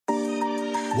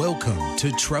Welcome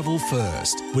to Travel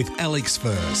First with Alex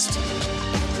First.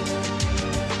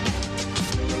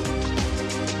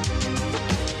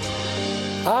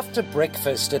 After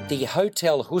breakfast at the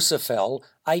Hotel Husafell,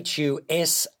 Hussafell,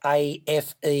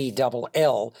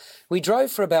 we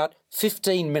drove for about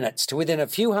 15 minutes to within a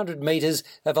few hundred metres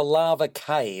of a lava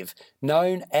cave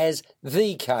known as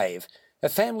The Cave, a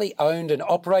family-owned and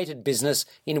operated business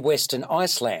in Western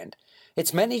Iceland.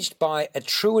 It's managed by a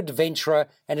true adventurer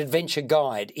and adventure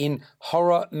guide in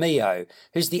Hora Mio,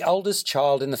 who's the oldest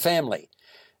child in the family.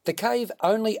 The cave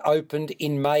only opened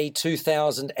in May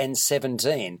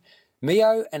 2017.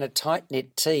 Mio and a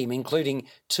tight-knit team, including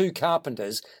 2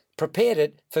 carpenters, prepared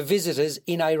it for visitors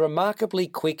in a remarkably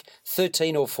quick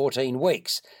 13 or 14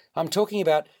 weeks. I'm talking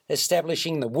about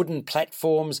establishing the wooden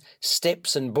platforms,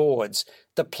 steps and boards,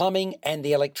 the plumbing and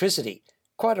the electricity.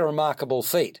 Quite a remarkable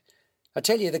feat. I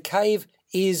tell you, the cave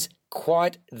is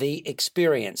quite the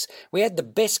experience. We had the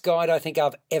best guide I think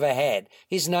I've ever had.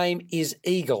 His name is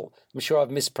Eagle. I'm sure I've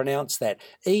mispronounced that.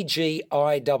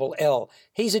 Egill.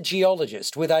 He's a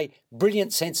geologist with a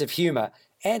brilliant sense of humour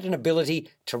and an ability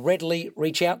to readily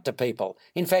reach out to people.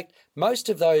 In fact, most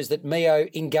of those that Mio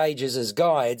engages as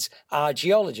guides are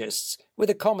geologists with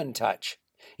a common touch.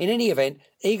 In any event,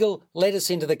 Eagle led us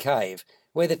into the cave,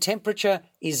 where the temperature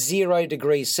is 0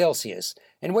 degrees Celsius,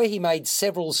 and where he made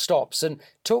several stops and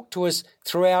talked to us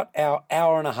throughout our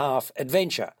hour-and-a-half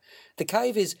adventure. The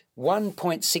cave is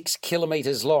 1.6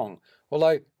 kilometres long,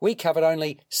 although we covered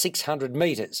only 600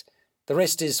 metres. The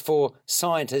rest is for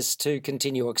scientists to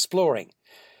continue exploring.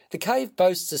 The cave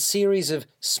boasts a series of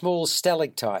small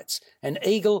stalactites, and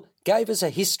Eagle gave us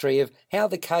a history of how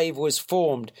the cave was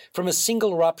formed from a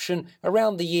single eruption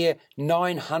around the year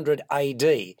 900 AD,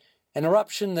 an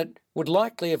eruption that would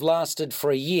likely have lasted for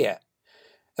a year.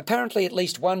 Apparently at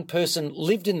least one person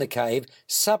lived in the cave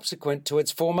subsequent to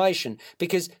its formation,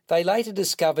 because they later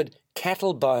discovered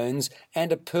cattle bones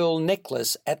and a pearl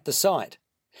necklace at the site.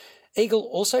 Eagle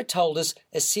also told us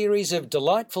a series of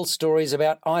delightful stories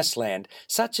about Iceland,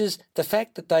 such as the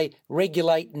fact that they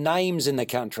regulate names in the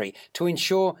country to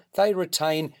ensure they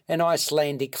retain an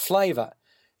Icelandic flavour.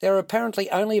 There are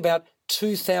apparently only about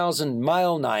 2,000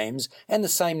 male names and the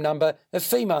same number of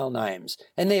female names,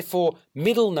 and therefore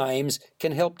middle names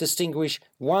can help distinguish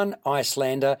one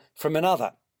Icelander from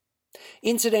another.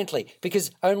 Incidentally,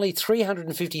 because only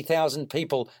 350,000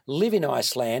 people live in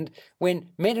Iceland, when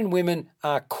men and women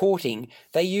are courting,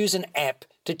 they use an app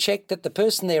to check that the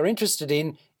person they're interested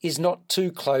in is not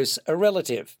too close a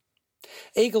relative.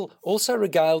 Eagle also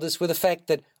regaled us with the fact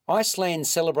that Iceland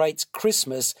celebrates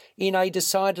Christmas in a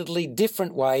decidedly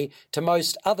different way to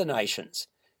most other nations.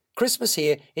 Christmas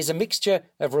here is a mixture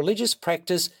of religious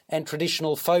practice and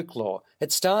traditional folklore.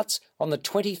 It starts on the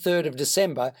 23rd of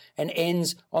December and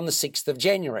ends on the 6th of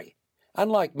January.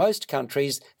 Unlike most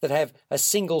countries that have a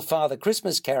single Father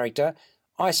Christmas character,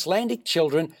 Icelandic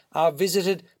children are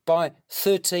visited by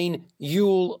 13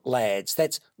 Yule lads.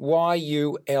 That's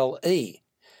Y-U-L-E.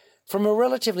 From a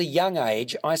relatively young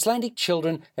age, Icelandic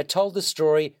children are told the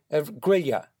story of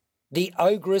Grilla, the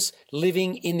ogress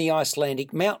living in the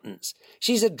Icelandic mountains.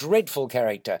 She's a dreadful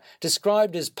character,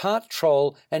 described as part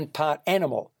troll and part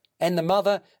animal, and the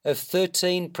mother of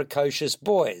 13 precocious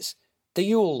boys, the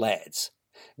Yule lads.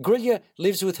 Grilla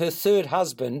lives with her 3rd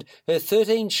husband, her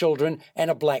 13 children, and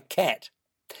a black cat.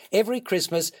 Every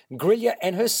Christmas, Grilla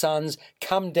and her sons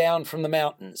come down from the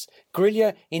mountains,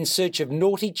 Grilla in search of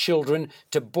naughty children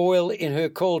to boil in her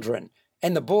cauldron,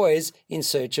 and the boys in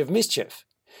search of mischief.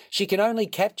 She can only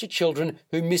capture children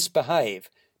who misbehave,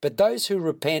 but those who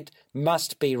repent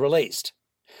must be released.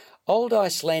 Old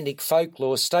Icelandic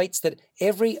folklore states that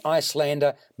every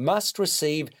Icelander must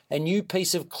receive a new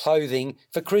piece of clothing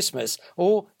for Christmas,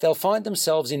 or they'll find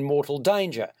themselves in mortal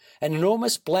danger. An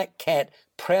enormous black cat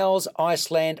prowls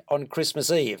Iceland on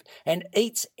Christmas Eve and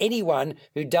eats anyone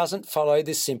who doesn't follow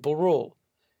this simple rule.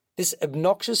 This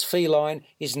obnoxious feline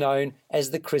is known as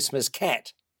the Christmas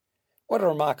cat. What a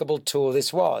remarkable tour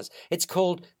this was. It's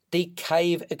called the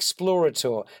Cave Explorer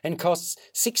Tour and costs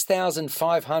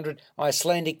 6,500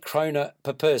 Icelandic krona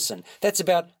per person. That's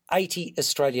about 80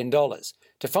 Australian dollars.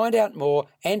 To find out more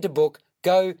and to book,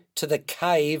 go to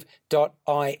thecave.is.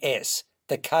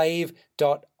 Thecave.is.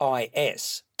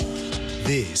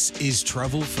 This is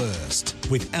Travel First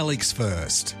with Alex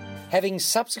First. Having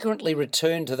subsequently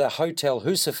returned to the Hotel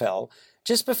Husafell,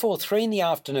 just before 3 in the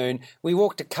afternoon, we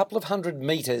walked a couple of hundred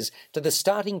metres to the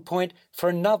starting point for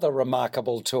another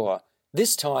remarkable tour.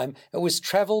 This time, it was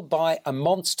travel by a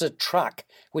monster truck,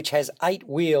 which has 8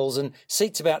 wheels and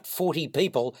seats about 40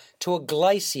 people, to a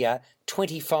glacier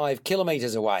 25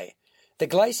 kilometres away. The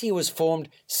glacier was formed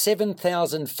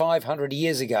 7,500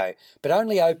 years ago, but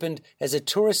only opened as a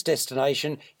tourist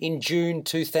destination in June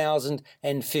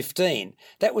 2015.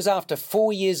 That was after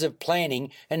 4 years of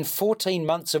planning and 14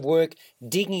 months of work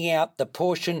digging out the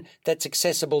portion that's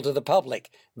accessible to the public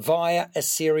via a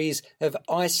series of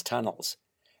ice tunnels.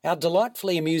 Our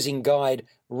delightfully amusing guide,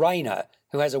 Rainer,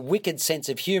 who has a wicked sense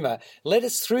of humour, led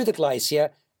us through the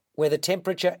glacier where the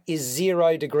temperature is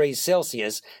 0 degrees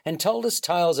Celsius and told us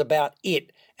tales about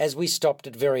it as we stopped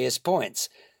at various points.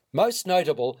 Most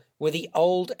notable were the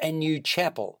old and new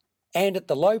chapel, and at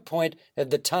the low point of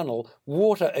the tunnel,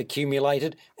 water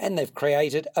accumulated and they've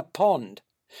created a pond.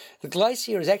 The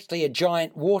glacier is actually a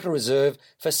giant water reserve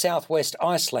for southwest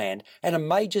Iceland and a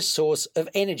major source of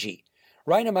energy.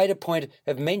 Rainer made a point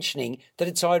of mentioning that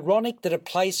it's ironic that a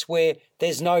place where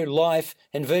there's no life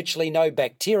and virtually no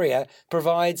bacteria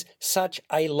provides such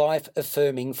a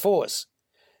life-affirming force.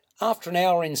 After an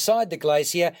hour inside the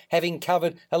glacier, having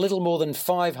covered a little more than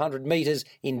 500 metres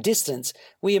in distance,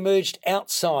 we emerged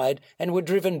outside and were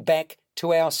driven back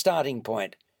to our starting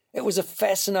point. It was a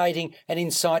fascinating and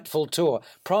insightful tour,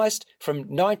 priced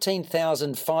from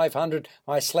 19,500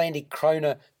 Icelandic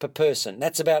krona per person.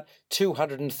 That's about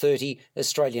 230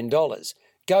 Australian dollars.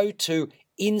 Go to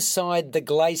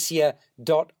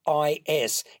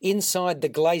insidetheglacier.is,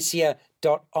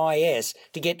 insidetheglacier.is,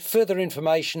 to get further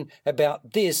information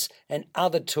about this and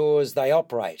other tours they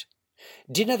operate.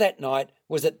 Dinner that night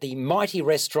was at the mighty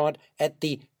restaurant at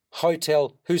the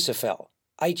Hotel Husafell,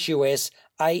 Husafell.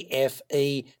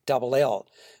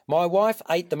 My wife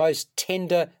ate the most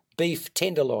tender beef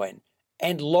tenderloin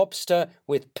and lobster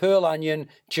with pearl onion,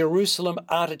 Jerusalem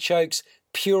artichokes,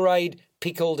 pureed,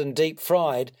 pickled and deep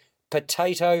fried,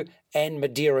 potato and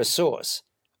Madeira sauce.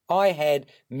 I had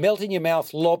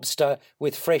melt-in-your-mouth lobster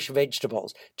with fresh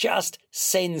vegetables. Just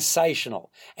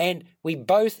sensational. And we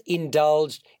both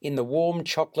indulged in the warm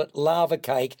chocolate lava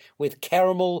cake with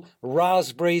caramel,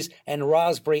 raspberries and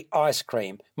raspberry ice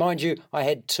cream. Mind you, I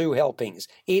had 2 helpings.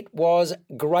 It was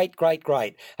great, great,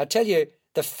 great. I tell you,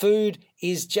 the food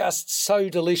is just so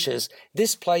delicious.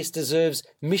 This place deserves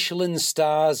Michelin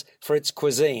stars for its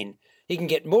cuisine. You can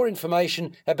get more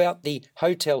information about the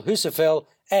Hotel Husafell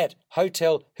at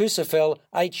hotelhusafell,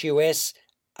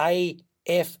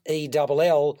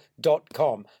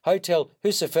 HUSAFELL.com,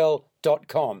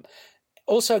 hotelhusafell.com.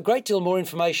 Also, a great deal more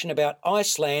information about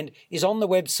Iceland is on the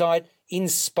website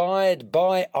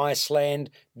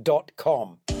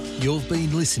inspiredbyiceland.com. You've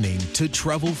been listening to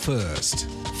Travel First.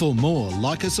 For more,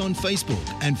 like us on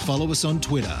Facebook and follow us on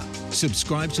Twitter.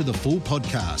 Subscribe to the full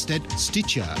podcast at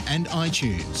Stitcher and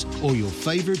iTunes or your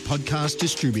favourite podcast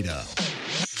distributor.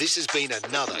 This has been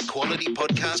another quality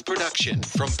podcast production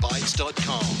from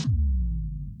Bytes.com.